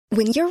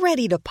When you're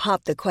ready to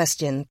pop the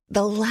question,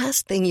 the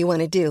last thing you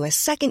want to do is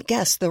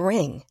second-guess the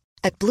ring.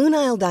 At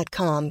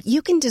BlueNile.com,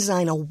 you can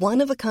design a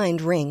one-of-a-kind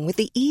ring with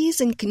the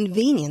ease and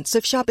convenience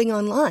of shopping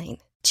online.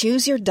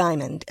 Choose your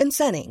diamond and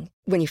setting.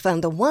 When you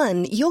find the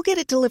one, you'll get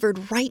it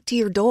delivered right to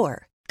your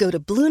door. Go to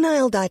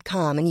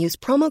BlueNile.com and use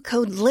promo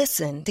code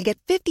LISTEN to get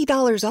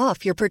 $50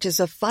 off your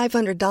purchase of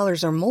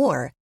 $500 or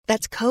more.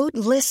 That's code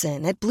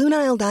LISTEN at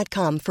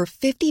BlueNile.com for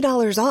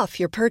 $50 off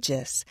your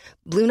purchase.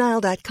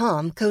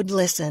 BlueNile.com, code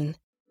LISTEN.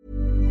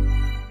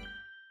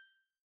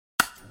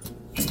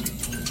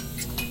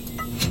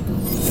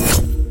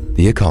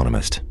 The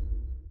Economist.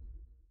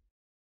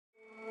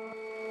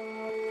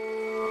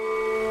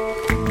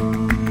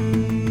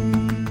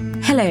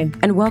 Hello,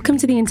 and welcome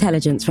to The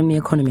Intelligence from The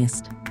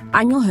Economist.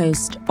 I'm your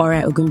host, Ore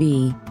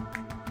Ogunbiyi.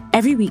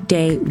 Every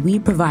weekday, we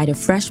provide a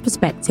fresh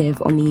perspective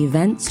on the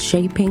events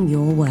shaping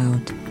your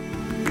world.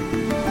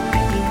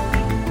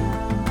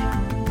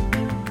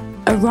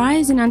 A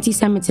rise in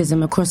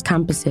anti-Semitism across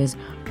campuses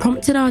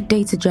prompted our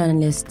data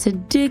journalists to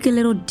dig a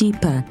little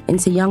deeper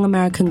into young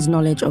Americans'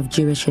 knowledge of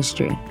Jewish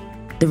history.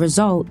 The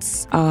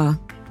results are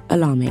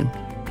alarming.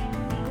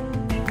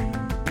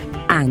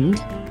 And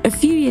a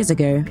few years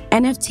ago,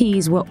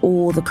 NFTs were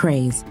all the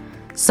craze.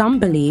 Some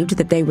believed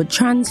that they would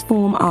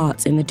transform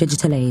art in the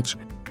digital age.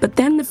 But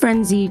then the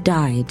frenzy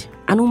died,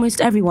 and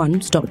almost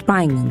everyone stopped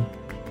buying them.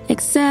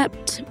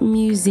 Except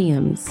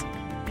museums.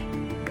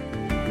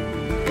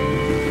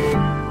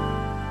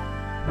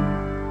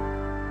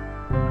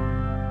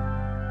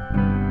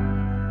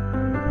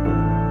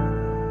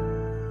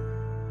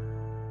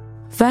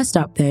 First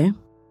up, though,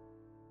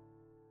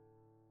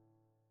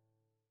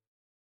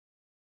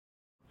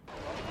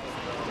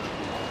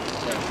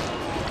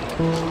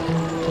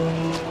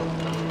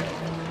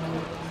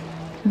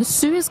 the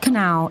Suez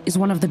Canal is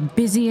one of the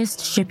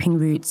busiest shipping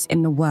routes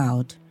in the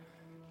world.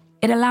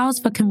 It allows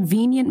for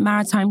convenient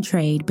maritime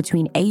trade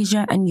between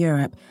Asia and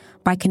Europe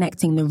by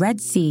connecting the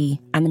Red Sea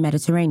and the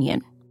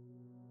Mediterranean.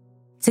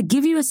 To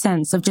give you a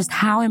sense of just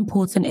how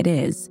important it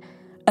is,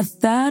 a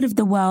third of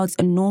the world's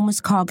enormous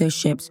cargo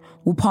ships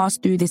will pass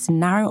through this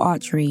narrow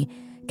artery,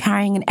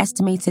 carrying an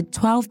estimated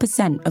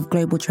 12% of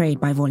global trade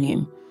by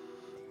volume.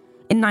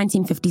 In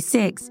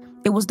 1956,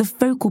 it was the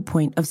focal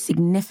point of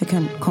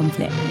significant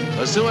conflict.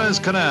 The Suez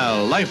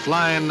Canal,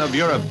 lifeline of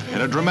Europe,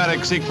 in a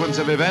dramatic sequence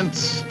of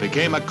events,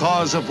 became a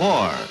cause of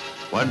war.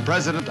 When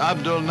President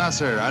Abdel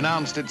Nasser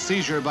announced its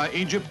seizure by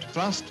Egypt,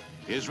 first,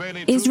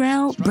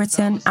 Israel,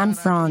 Britain, and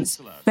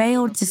France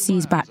failed to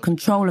seize back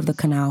control of the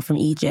canal from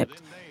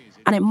Egypt,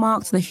 and it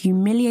marked the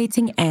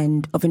humiliating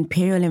end of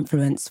imperial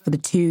influence for the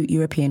two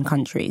European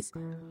countries.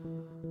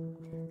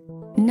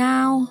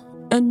 Now,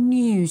 a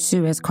new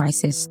Suez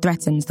crisis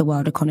threatens the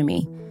world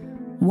economy,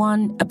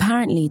 one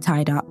apparently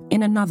tied up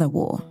in another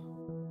war.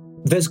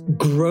 There's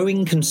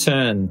growing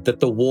concern that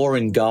the war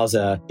in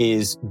Gaza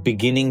is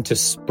beginning to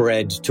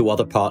spread to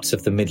other parts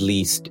of the Middle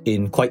East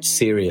in quite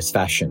serious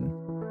fashion.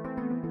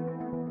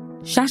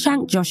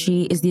 Shashank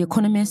Joshi is The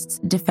Economist's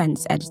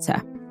defense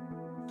editor.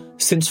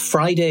 Since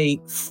Friday,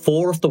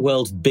 4 of the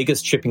world's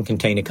biggest shipping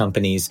container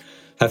companies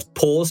have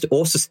paused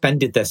or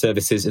suspended their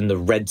services in the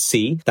Red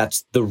Sea.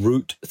 That's the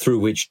route through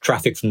which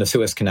traffic from the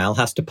Suez Canal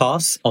has to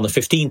pass. On the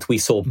 15th, we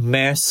saw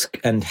Maersk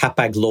and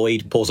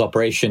Hapag-Lloyd pause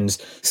operations.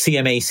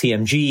 CMA,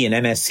 CMG, and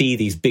MSC,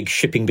 these big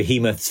shipping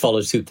behemoths,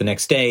 followed suit the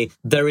next day.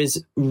 There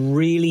is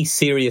really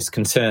serious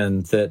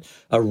concern that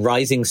a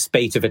rising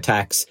spate of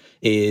attacks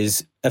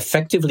is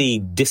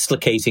effectively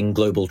dislocating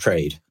global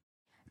trade.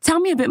 Tell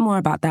me a bit more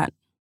about that.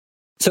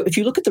 So if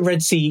you look at the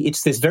Red Sea,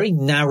 it's this very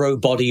narrow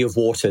body of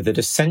water that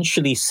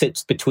essentially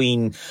sits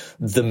between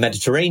the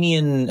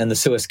Mediterranean and the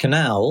Suez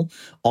Canal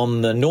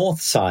on the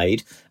north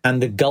side and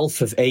the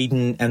Gulf of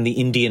Aden and the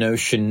Indian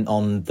Ocean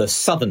on the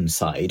southern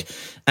side.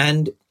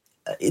 And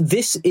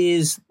this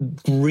is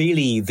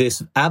really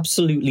this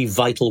absolutely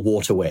vital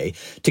waterway.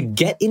 To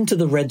get into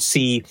the Red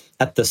Sea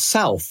at the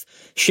south,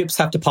 ships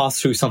have to pass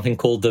through something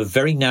called the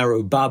very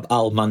narrow Bab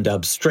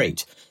al-Mandab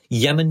Strait.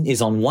 Yemen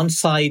is on one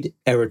side,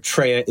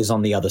 Eritrea is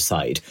on the other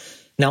side.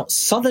 Now,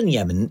 southern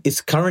Yemen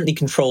is currently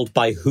controlled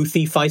by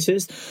Houthi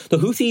fighters. The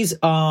Houthis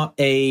are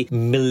a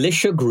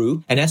militia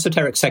group, an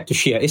esoteric sect of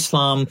Shia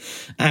Islam,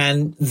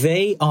 and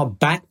they are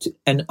backed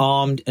and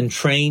armed and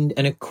trained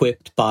and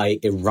equipped by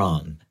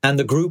Iran. And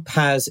the group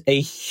has a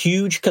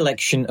huge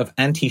collection of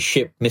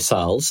anti-ship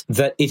missiles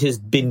that it has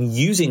been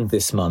using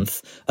this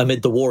month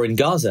amid the war in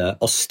Gaza,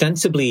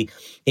 ostensibly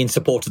in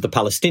support of the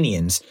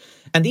Palestinians.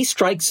 And these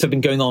strikes have been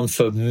going on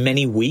for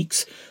many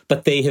weeks,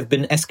 but they have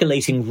been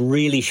escalating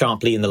really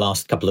sharply in the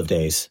last couple of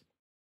days.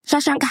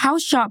 Shashank, how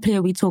sharply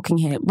are we talking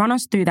here? Run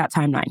us through that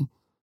timeline.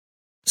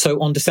 So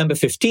on December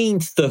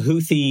 15th, the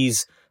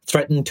Houthis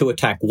threatened to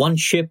attack one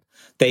ship.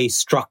 They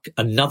struck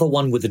another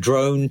one with a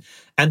drone.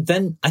 And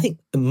then, I think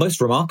most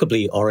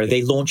remarkably, Ora,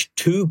 they launched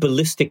 2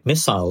 ballistic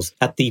missiles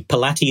at the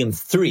Palatium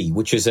 3,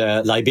 which is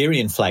a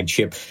Liberian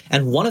flagship.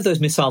 And one of those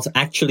missiles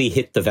actually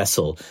hit the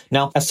vessel.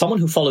 Now, as someone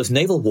who follows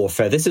naval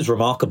warfare, this is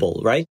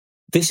remarkable, right?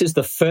 This is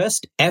the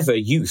first ever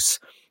use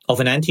of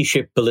an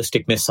anti-ship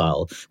ballistic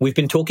missile. We've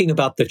been talking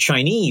about the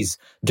Chinese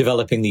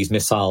developing these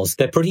missiles.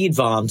 They're pretty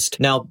advanced.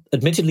 Now,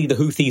 admittedly, the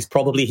Houthis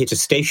probably hit a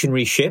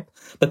stationary ship,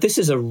 but this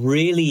is a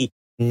really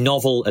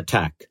novel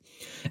attack.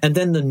 And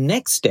then the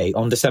next day,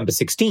 on December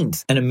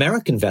 16th, an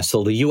American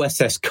vessel, the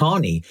USS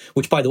Carney,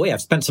 which, by the way,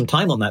 I've spent some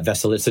time on that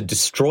vessel. It's a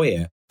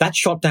destroyer. That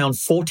shot down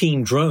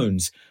 14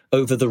 drones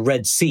over the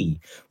Red Sea,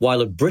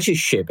 while a British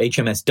ship,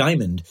 HMS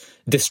Diamond,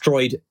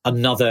 destroyed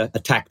another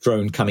attack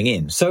drone coming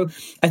in. So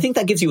I think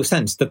that gives you a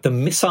sense that the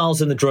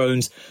missiles and the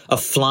drones are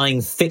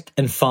flying thick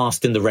and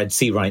fast in the Red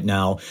Sea right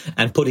now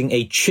and putting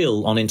a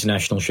chill on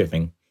international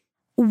shipping.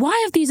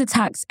 Why have these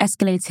attacks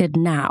escalated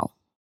now?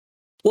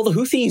 Well, the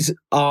Houthis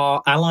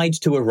are allied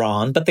to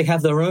Iran, but they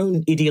have their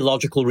own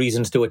ideological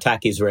reasons to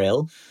attack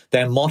Israel.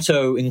 Their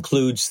motto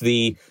includes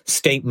the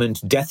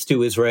statement, "Death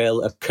to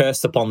Israel, a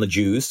curse upon the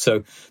Jews,"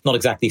 so not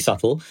exactly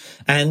subtle.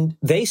 And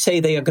they say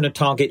they are going to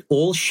target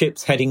all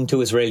ships heading to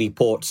Israeli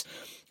ports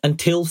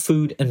until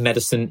food and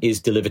medicine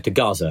is delivered to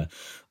Gaza.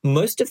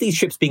 Most of these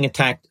ships being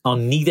attacked are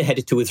neither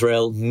headed to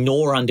Israel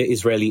nor under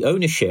Israeli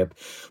ownership,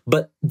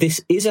 but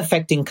this is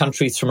affecting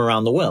countries from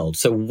around the world.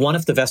 So one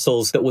of the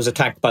vessels that was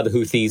attacked by the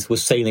Houthis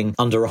was sailing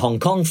under a Hong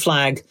Kong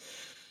flag.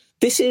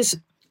 This is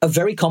a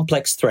very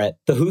complex threat.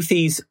 The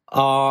Houthis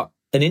are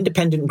an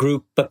independent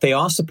group, but they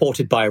are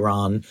supported by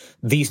Iran.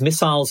 These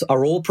missiles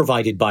are all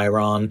provided by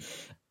Iran.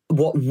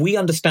 What we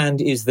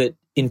understand is that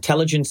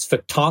intelligence for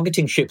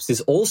targeting ships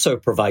is also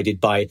provided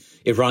by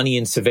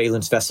Iranian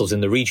surveillance vessels in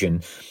the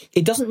region.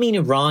 It doesn't mean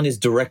Iran is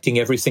directing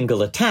every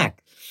single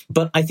attack,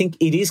 but I think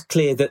it is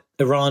clear that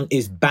Iran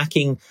is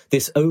backing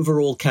this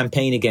overall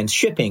campaign against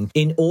shipping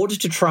in order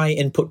to try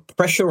and put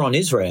pressure on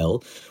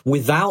Israel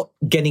without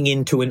getting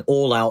into an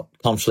all-out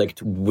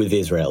conflict with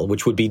Israel,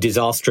 which would be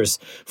disastrous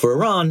for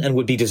Iran and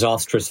would be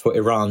disastrous for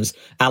Iran's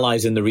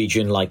allies in the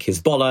region like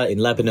Hezbollah in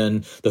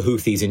Lebanon, the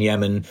Houthis in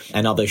Yemen,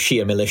 and other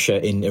Shia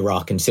militia in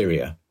Iraq and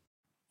Syria.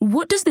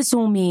 What does this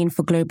all mean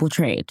for global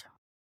trade?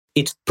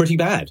 It's pretty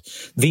bad.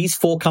 These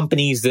four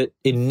companies that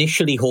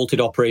initially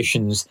halted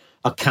operations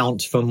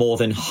account for more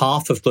than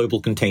half of global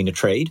container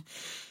trade.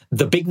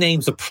 The big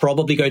names are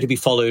probably going to be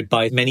followed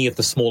by many of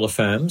the smaller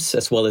firms,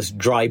 as well as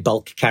dry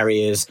bulk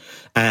carriers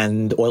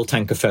and oil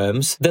tanker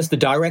firms. There's the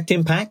direct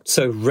impact.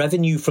 So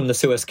revenue from the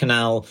Suez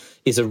Canal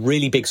is a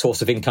really big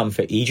source of income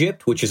for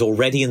Egypt, which is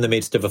already in the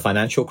midst of a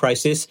financial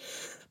crisis.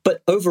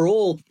 But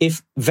overall,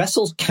 if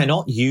vessels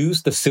cannot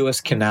use the Suez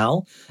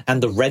Canal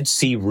and the Red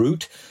Sea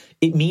route,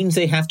 it means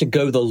they have to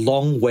go the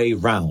long way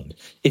round.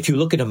 If you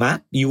look at a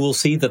map, you will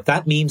see that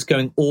that means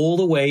going all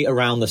the way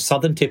around the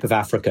southern tip of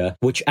Africa,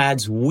 which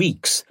adds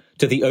weeks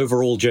to the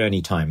overall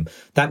journey time.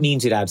 That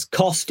means it adds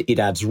cost, it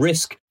adds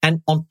risk.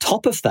 And on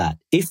top of that,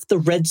 if the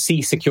Red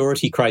Sea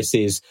security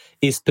crisis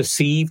is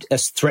perceived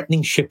as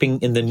threatening shipping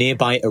in the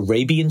nearby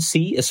Arabian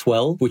Sea as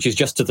well, which is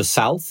just to the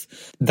south,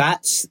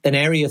 that's an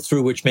area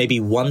through which maybe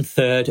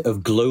 1/3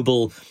 of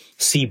global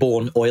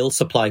seaborne oil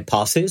supply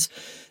passes.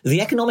 The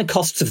economic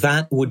costs of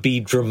that would be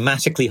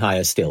dramatically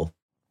higher still.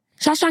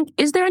 Shashank,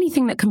 is there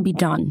anything that can be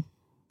done?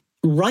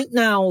 Right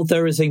now,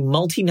 there is a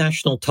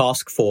multinational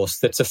task force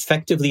that's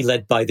effectively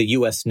led by the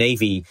US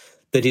Navy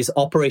that is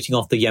operating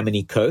off the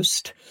Yemeni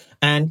coast.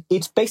 And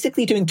it's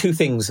basically doing two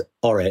things,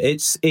 Ore.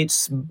 It's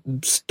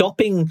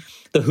stopping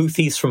the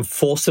Houthis from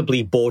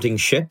forcibly boarding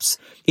ships.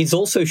 It's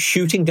also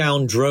shooting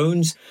down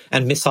drones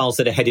and missiles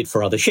that are headed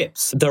for other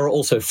ships. There are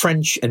also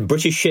French and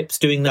British ships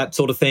doing that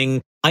sort of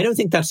thing. I don't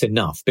think that's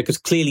enough because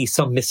clearly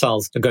some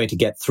missiles are going to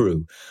get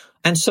through.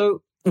 And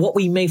so what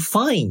we may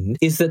find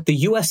is that the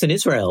US and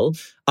Israel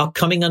are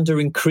coming under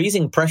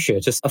increasing pressure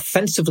to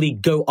offensively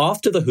go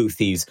after the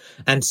Houthis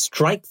and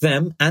strike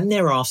them and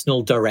their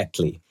arsenal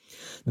directly.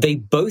 They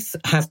both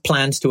have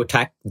plans to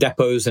attack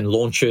depots and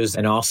launchers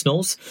and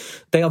arsenals.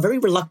 They are very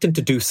reluctant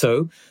to do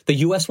so. The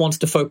US wants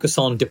to focus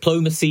on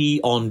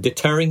diplomacy, on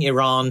deterring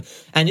Iran.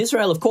 And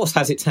Israel, of course,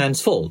 has its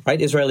hands full, right?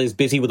 Israel is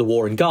busy with the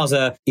war in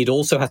Gaza. It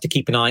also has to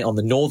keep an eye on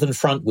the northern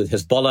front with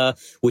Hezbollah,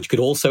 which could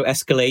also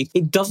escalate.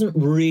 It doesn't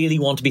really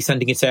want to be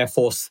sending its air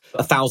force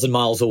 1,000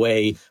 miles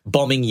away,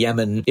 bombing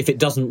Yemen, if it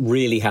doesn't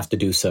really have to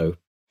do so.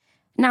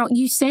 Now,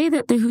 you say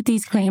that the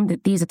Houthis claim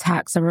that these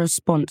attacks are a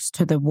response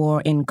to the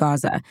war in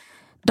Gaza.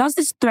 Does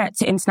this threat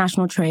to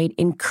international trade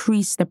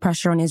increase the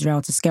pressure on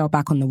Israel to scale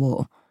back on the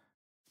war?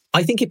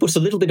 I think it puts a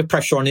little bit of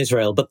pressure on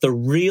Israel, but the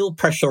real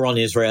pressure on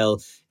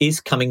Israel is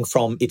coming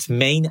from its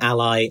main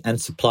ally and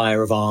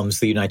supplier of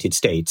arms, the United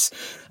States.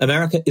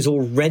 America is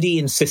already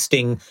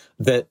insisting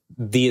that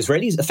the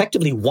Israelis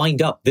effectively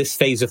wind up this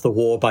phase of the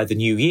war by the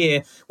new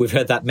year. We've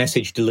heard that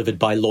message delivered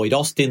by Lloyd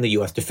Austin, the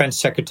US Defense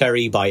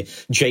Secretary, by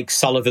Jake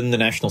Sullivan, the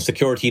National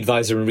Security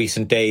Advisor, in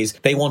recent days.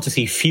 They want to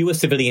see fewer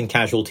civilian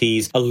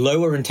casualties, a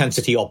lower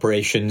intensity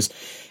operations.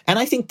 And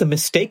I think the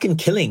mistaken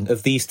killing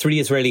of these 3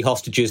 Israeli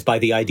hostages by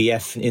the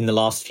IDF in the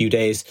last few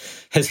days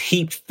has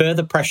heaped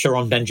further pressure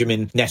on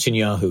Benjamin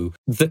Netanyahu.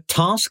 The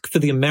task for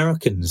the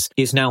Americans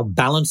is now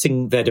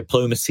balancing their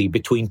diplomacy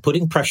between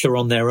putting pressure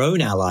on their own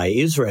ally,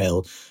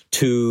 Israel,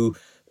 to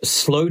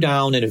slow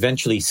down and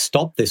eventually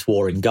stop this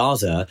war in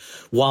Gaza,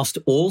 whilst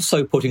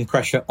also putting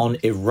pressure on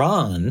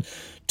Iran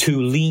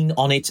to lean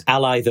on its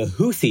ally, the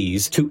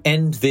Houthis, to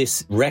end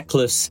this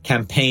reckless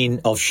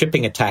campaign of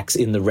shipping attacks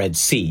in the Red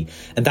Sea.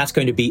 And that's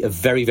going to be a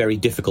very, very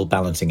difficult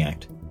balancing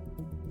act.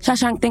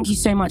 Shashank, thank you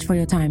so much for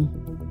your time.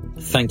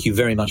 Thank you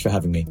very much for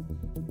having me.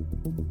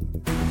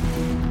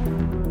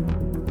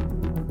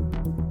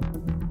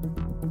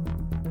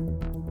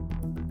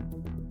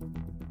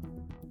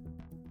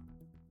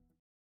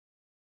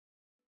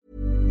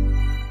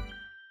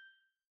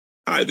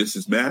 Hi, this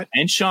is Matt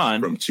and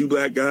Sean from Two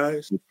Black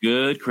Guys with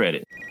Good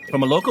Credit.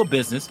 From a local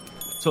business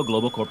to a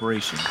global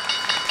corporation.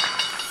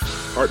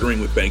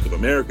 Partnering with Bank of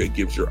America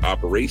gives your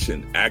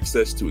operation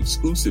access to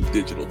exclusive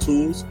digital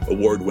tools,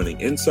 award-winning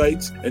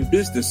insights, and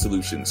business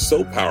solutions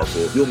so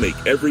powerful you'll make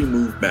every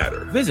move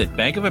matter. Visit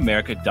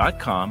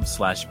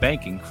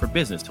bankofamerica.com/banking for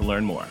business to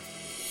learn more.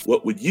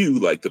 What would you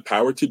like the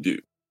power to do?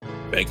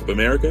 Bank of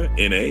America,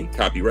 N.A.,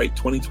 copyright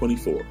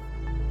 2024.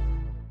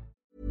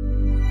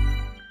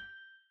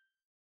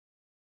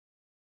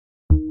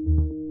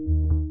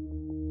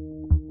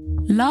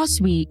 Last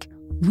week,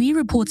 we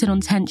reported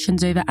on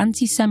tensions over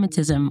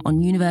anti-Semitism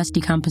on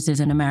university campuses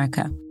in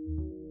America.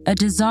 A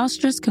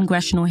disastrous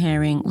congressional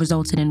hearing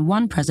resulted in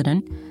one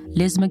president,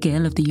 Liz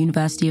McGill of the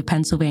University of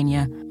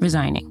Pennsylvania,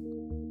 resigning.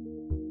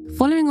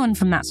 Following on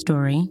from that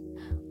story,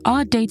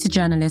 our data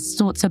journalists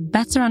sought to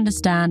better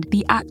understand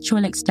the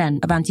actual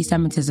extent of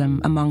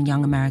anti-Semitism among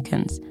young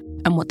Americans,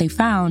 and what they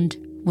found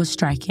was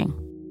striking.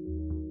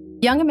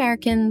 Young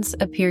Americans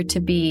appear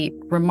to be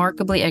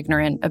remarkably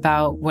ignorant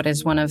about what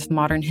is one of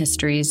modern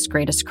history's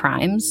greatest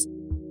crimes.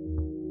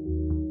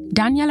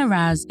 Daniela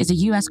Raz is a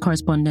US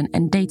correspondent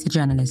and data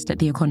journalist at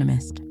The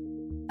Economist.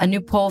 A new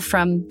poll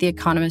from The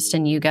Economist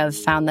and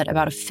YouGov found that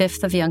about a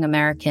fifth of young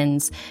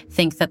Americans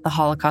think that the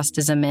Holocaust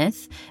is a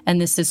myth, and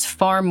this is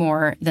far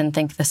more than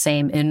think the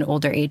same in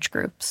older age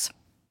groups.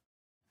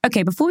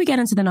 Okay, before we get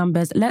into the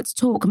numbers, let's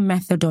talk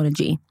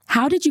methodology.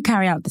 How did you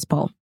carry out this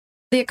poll?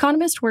 The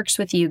Economist works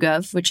with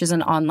YouGov, which is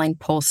an online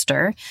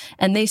pollster,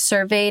 and they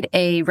surveyed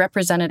a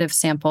representative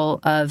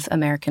sample of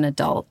American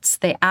adults.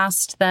 They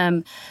asked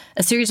them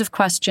a series of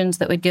questions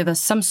that would give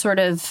us some sort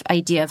of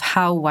idea of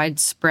how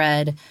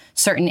widespread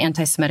certain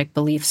anti-Semitic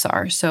beliefs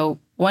are. So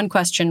one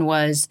question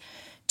was,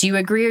 do you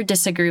agree or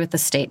disagree with the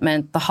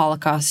statement, the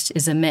Holocaust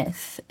is a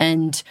myth?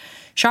 And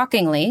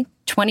shockingly,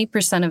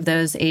 20% of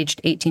those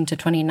aged 18 to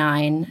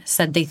 29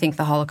 said they think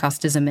the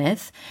Holocaust is a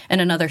myth, and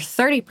another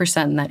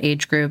 30% in that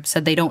age group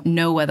said they don't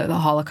know whether the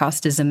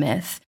Holocaust is a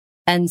myth.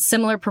 And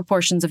similar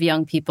proportions of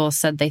young people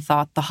said they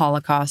thought the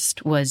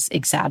Holocaust was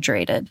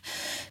exaggerated.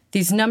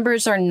 These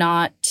numbers are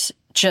not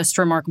just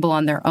remarkable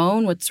on their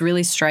own. What's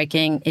really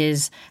striking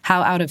is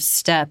how out of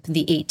step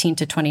the 18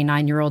 to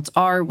 29-year-olds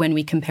are when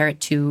we compare it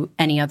to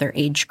any other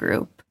age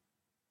group.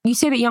 You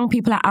say that young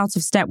people are out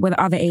of step with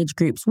other age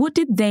groups. What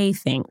did they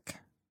think?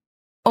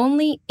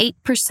 Only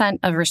 8%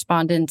 of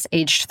respondents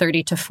aged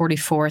 30 to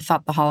 44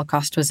 thought the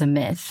Holocaust was a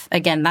myth.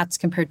 Again, that's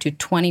compared to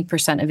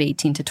 20% of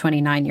 18 to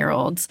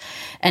 29-year-olds.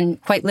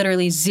 And quite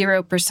literally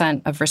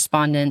 0% of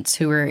respondents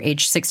who were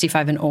aged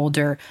 65 and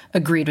older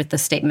agreed with the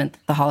statement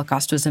that the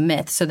Holocaust was a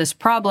myth. So this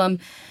problem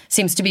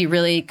seems to be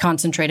really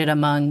concentrated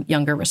among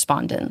younger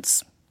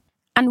respondents.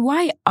 And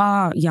why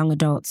are young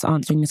adults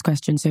answering this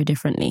question so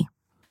differently?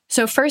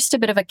 So first, a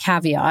bit of a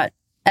caveat.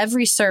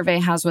 Every survey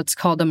has what's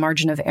called a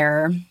margin of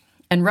error.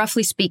 And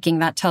roughly speaking,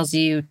 that tells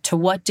you to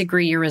what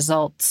degree your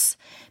results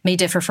may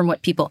differ from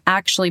what people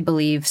actually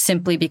believe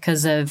simply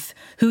because of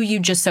who you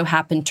just so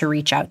happen to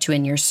reach out to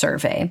in your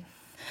survey.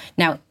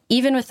 Now,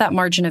 even with that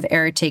margin of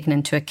error taken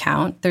into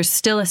account, there's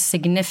still a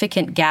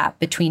significant gap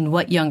between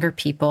what younger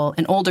people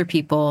and older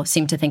people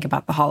seem to think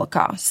about the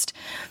Holocaust.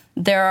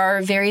 There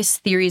are various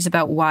theories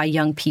about why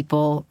young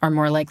people are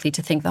more likely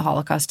to think the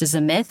Holocaust is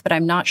a myth, but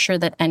I'm not sure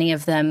that any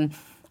of them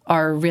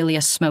are really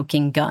a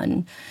smoking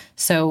gun.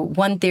 So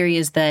one theory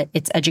is that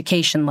it's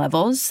education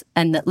levels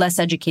and that less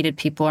educated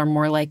people are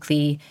more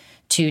likely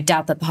to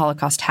doubt that the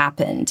Holocaust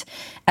happened.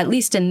 At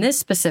least in this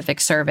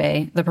specific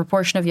survey, the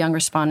proportion of young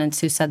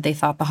respondents who said they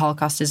thought the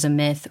Holocaust is a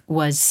myth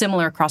was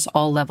similar across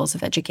all levels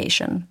of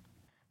education.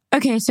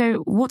 Okay, so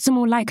what's a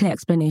more likely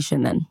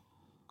explanation then?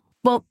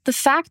 Well, the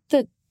fact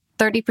that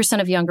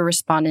 30% of younger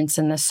respondents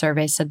in this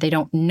survey said they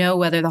don't know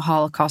whether the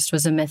Holocaust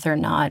was a myth or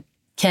not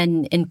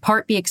can in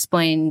part be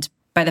explained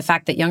by the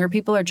fact that younger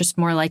people are just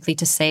more likely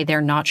to say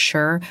they're not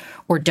sure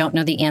or don't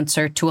know the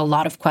answer to a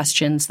lot of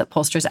questions that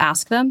pollsters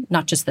ask them,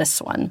 not just this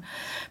one.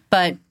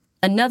 But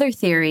another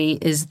theory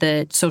is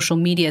that social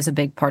media is a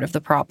big part of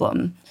the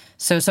problem.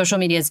 So social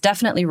media is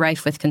definitely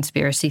rife with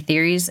conspiracy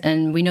theories,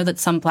 and we know that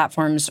some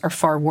platforms are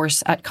far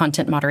worse at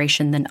content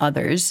moderation than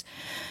others.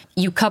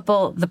 You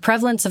couple the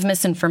prevalence of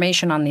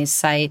misinformation on these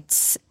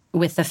sites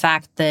with the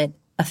fact that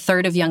a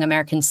third of young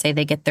Americans say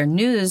they get their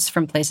news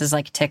from places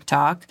like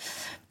TikTok,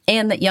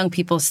 and that young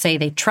people say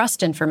they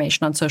trust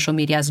information on social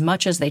media as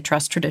much as they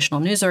trust traditional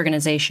news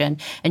organization,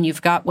 and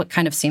you've got what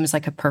kind of seems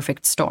like a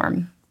perfect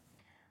storm.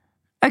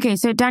 Okay,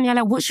 so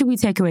Daniela, what should we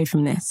take away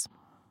from this?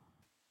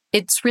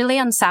 It's really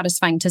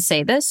unsatisfying to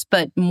say this,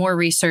 but more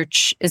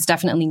research is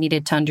definitely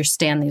needed to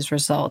understand these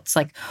results.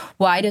 Like,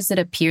 why does it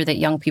appear that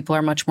young people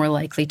are much more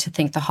likely to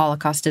think the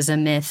Holocaust is a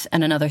myth,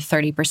 and another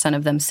 30%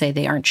 of them say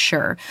they aren't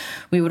sure?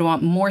 We would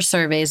want more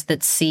surveys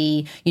that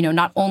see,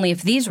 not only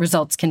if these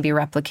results can be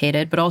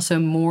replicated, but also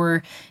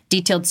more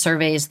detailed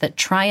surveys that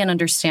try and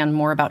understand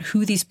more about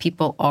who these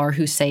people are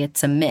who say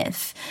it's a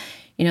myth.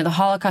 The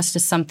Holocaust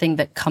is something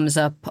that comes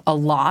up a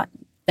lot.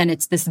 And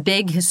it's this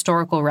big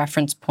historical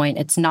reference point.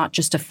 It's not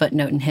just a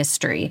footnote in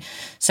history.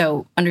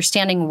 So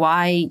understanding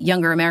why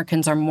younger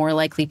Americans are more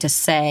likely to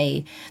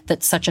say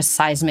that such a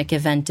seismic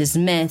event is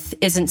myth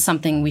isn't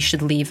something we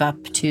should leave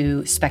up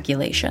to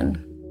speculation.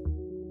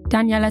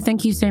 Daniela,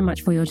 thank you so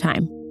much for your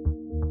time.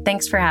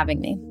 Thanks for having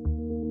me.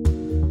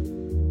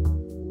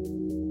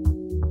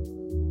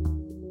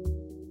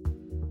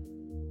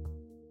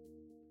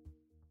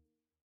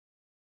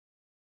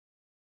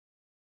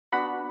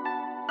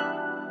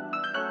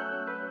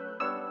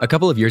 A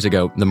couple of years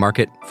ago, the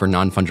market for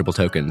non-fungible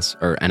tokens,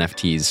 or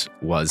NFTs,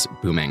 was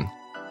booming.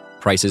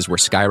 Prices were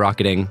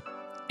skyrocketing,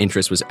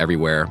 interest was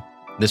everywhere.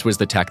 This was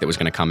the tech that was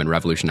going to come and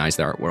revolutionize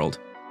the art world.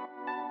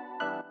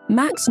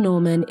 Max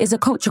Norman is a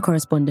culture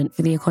correspondent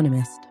for The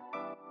Economist.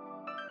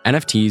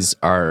 NFTs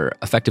are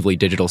effectively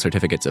digital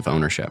certificates of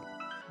ownership.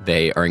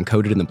 They are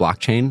encoded in the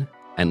blockchain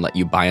and let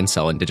you buy and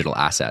sell a digital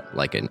asset,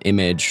 like an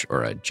image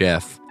or a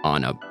GIF,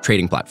 on a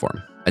trading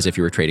platform, as if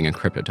you were trading a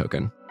crypto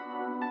token.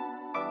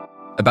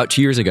 About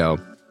 2 years ago,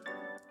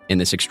 in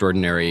this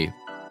extraordinary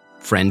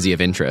frenzy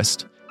of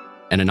interest,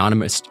 an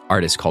anonymous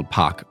artist called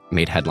Pak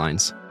made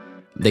headlines.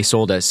 They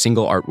sold a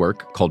single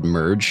artwork called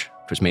Merge,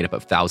 which was made up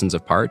of thousands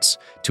of parts,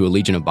 to a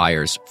legion of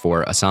buyers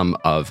for a sum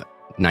of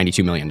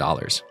 $92 million.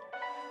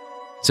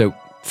 So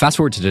fast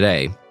forward to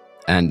today,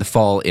 and the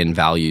fall in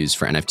values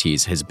for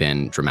NFTs has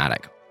been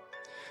dramatic.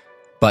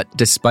 But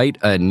despite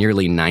a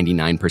nearly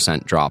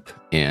 99% drop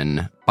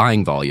in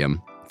buying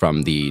volume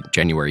from the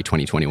January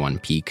 2021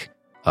 peak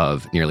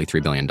of nearly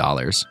 $3 billion,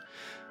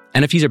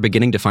 NFTs are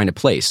beginning to find a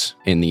place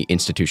in the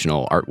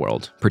institutional art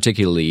world,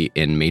 particularly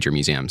in major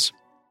museums.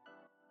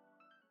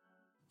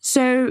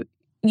 So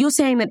you're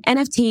saying that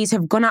NFTs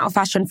have gone out of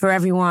fashion for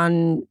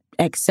everyone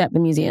except the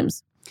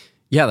museums?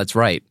 Yeah, that's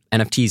right.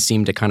 NFTs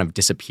seem to kind of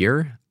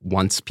disappear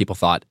once people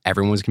thought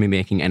everyone was going to be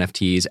making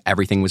NFTs,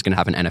 everything was going to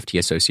have an NFT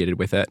associated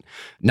with it.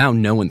 Now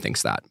no one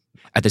thinks that.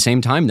 At the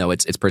same time, though,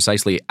 it's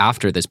precisely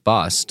after this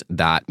bust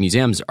that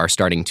museums are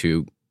starting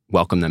to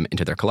welcome them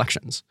into their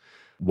collections.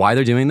 Why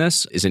they're doing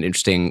this is an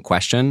interesting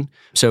question.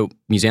 So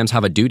museums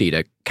have a duty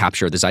to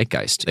capture the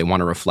zeitgeist. They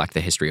want to reflect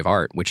the history of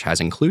art, which has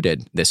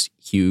included this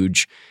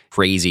huge,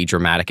 crazy,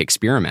 dramatic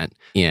experiment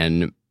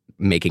in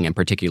making and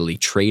particularly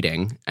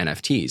trading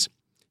NFTs.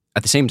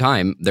 At the same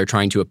time, they're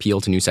trying to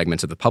appeal to new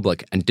segments of the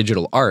public, and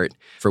digital art,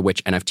 for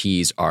which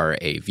NFTs are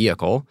a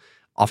vehicle,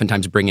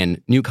 oftentimes bring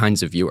in new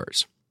kinds of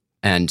viewers.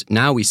 And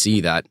now we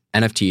see that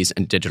NFTs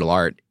and digital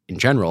art in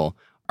general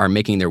are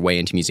making their way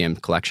into museum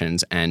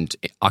collections and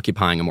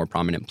occupying a more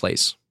prominent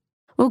place.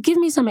 Well, give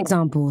me some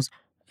examples.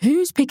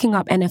 Who's picking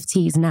up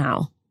NFTs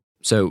now?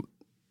 So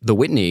the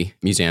Whitney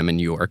Museum in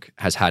New York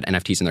has had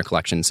NFTs in their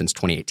collection since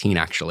 2018,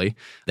 actually.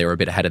 They were a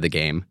bit ahead of the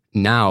game.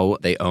 Now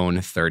they own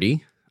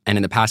 30. And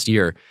in the past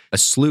year, a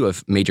slew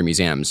of major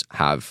museums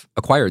have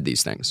acquired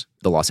these things.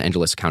 The Los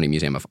Angeles County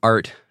Museum of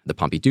Art, the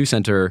Pompidou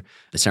Center,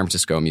 the San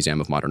Francisco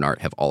Museum of Modern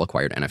Art have all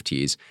acquired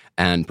NFTs.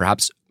 And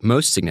perhaps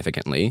most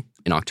significantly,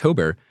 in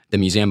October, the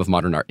Museum of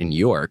Modern Art in New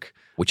York,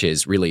 which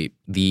is really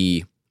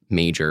the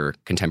major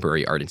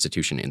contemporary art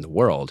institution in the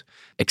world,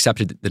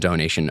 accepted the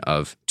donation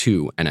of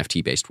 2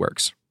 NFT-based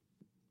works.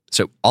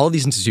 So all of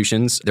these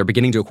institutions, they're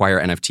beginning to acquire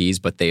NFTs,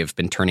 but they've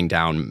been turning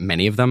down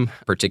many of them,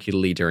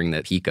 particularly during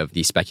the peak of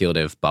the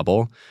speculative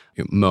bubble.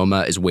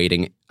 MoMA is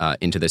wading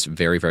into this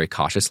very, very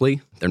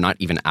cautiously. They're not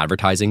even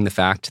advertising the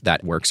fact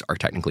that works are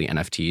technically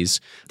NFTs.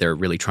 They're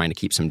really trying to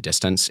keep some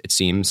distance, it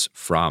seems,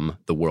 from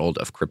the world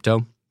of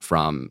crypto,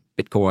 from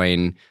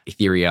Bitcoin,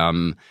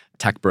 Ethereum,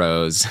 tech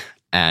bros,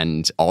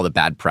 and all the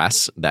bad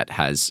press that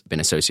has been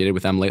associated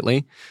with them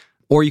lately.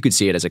 Or you could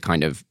see it as a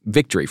kind of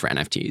victory for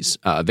NFTs,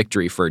 a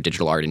victory for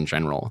digital art in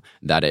general,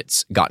 that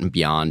it's gotten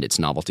beyond its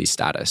novelty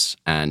status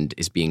and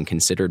is being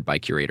considered by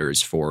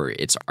curators for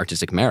its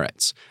artistic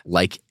merits,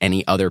 like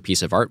any other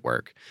piece of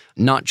artwork,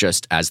 not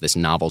just as this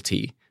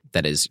novelty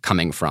that is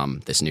coming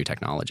from this new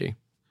technology.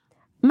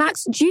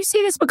 Max, do you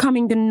see this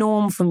becoming the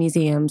norm for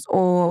museums,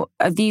 or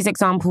are these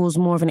examples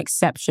more of an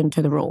exception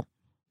to the rule?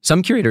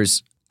 Some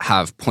curators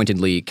have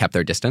pointedly kept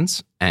their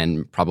distance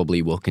and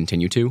probably will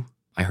continue to.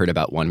 I heard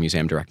about one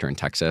museum director in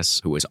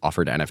Texas who was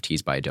offered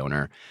NFTs by a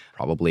donor,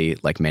 probably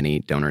like many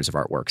donors of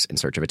artworks, in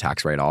search of a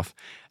tax write-off.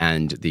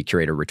 And the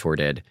curator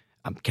retorted,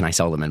 can I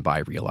sell them and buy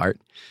real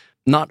art?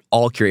 Not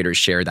all curators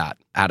share that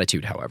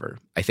attitude, however.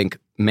 I think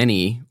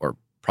many, or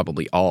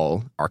probably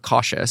all, are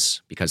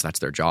cautious because that's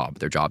their job.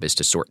 Their job is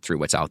to sort through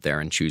what's out there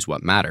and choose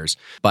what matters.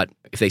 But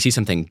if they see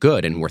something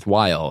good and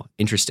worthwhile,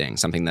 interesting,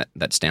 something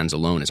that stands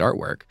alone as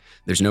artwork,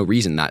 there's no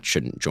reason that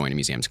shouldn't join a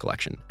museum's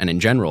collection. And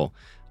in general,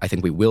 I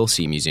think we will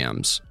see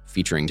museums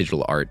featuring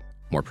digital art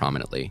more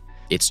prominently.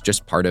 it's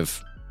just part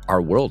of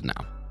our world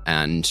now.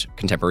 And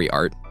contemporary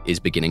art is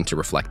beginning to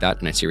reflect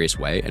that in a serious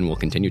way and will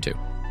continue to.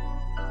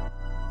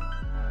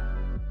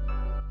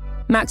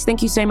 Max,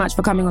 thank you so much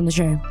for coming on the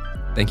show.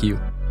 Thank you.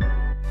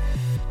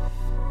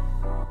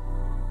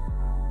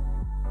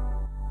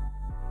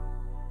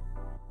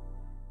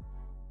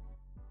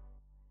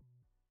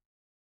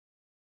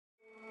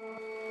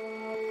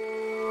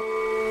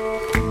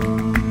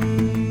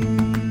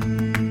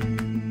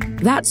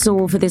 That's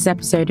all for this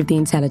episode of The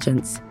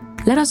Intelligence.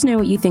 Let us know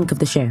what you think of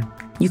the show.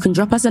 You can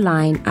drop us a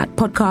line at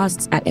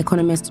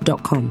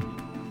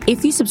podcasts@economist.com.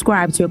 If you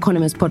subscribe to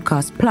Economist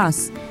Podcast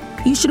Plus,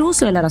 you should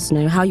also let us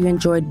know how you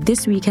enjoyed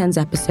this weekend's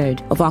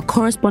episode of our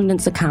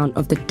correspondence account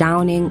of the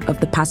downing of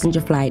the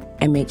passenger flight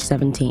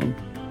MH17.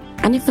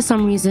 And if for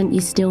some reason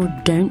you still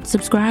don't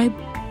subscribe,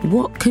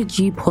 what could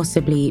you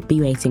possibly be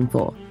waiting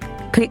for?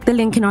 Click the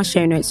link in our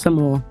show notes for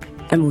more,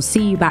 and we'll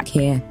see you back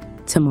here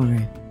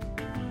tomorrow.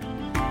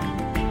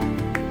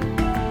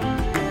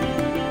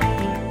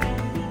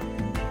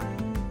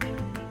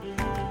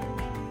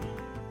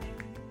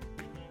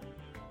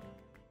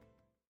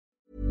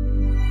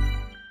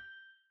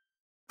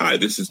 Hi,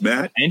 this is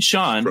Matt and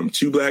Sean from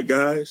Two Black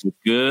Guys with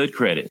Good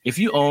Credit. If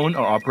you own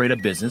or operate a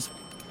business,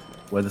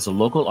 whether it's a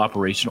local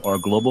operation or a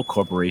global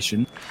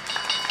corporation,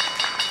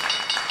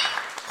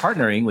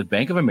 partnering with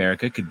Bank of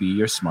America could be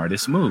your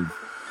smartest move.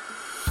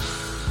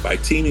 By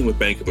teaming with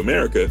Bank of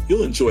America,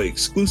 you'll enjoy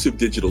exclusive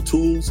digital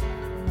tools,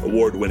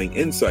 award-winning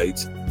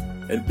insights,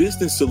 and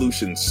business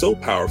solutions so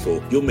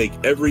powerful you'll make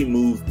every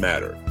move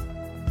matter.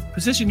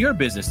 Position your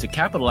business to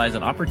capitalize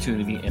on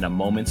opportunity in a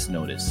moment's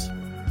notice.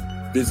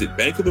 Visit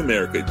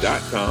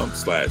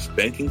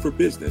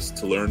bankofamerica.com/bankingforbusiness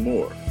to learn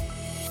more.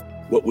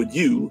 What would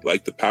you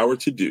like the power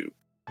to do?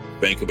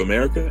 Bank of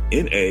America,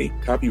 N.A.,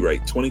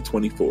 copyright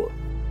 2024.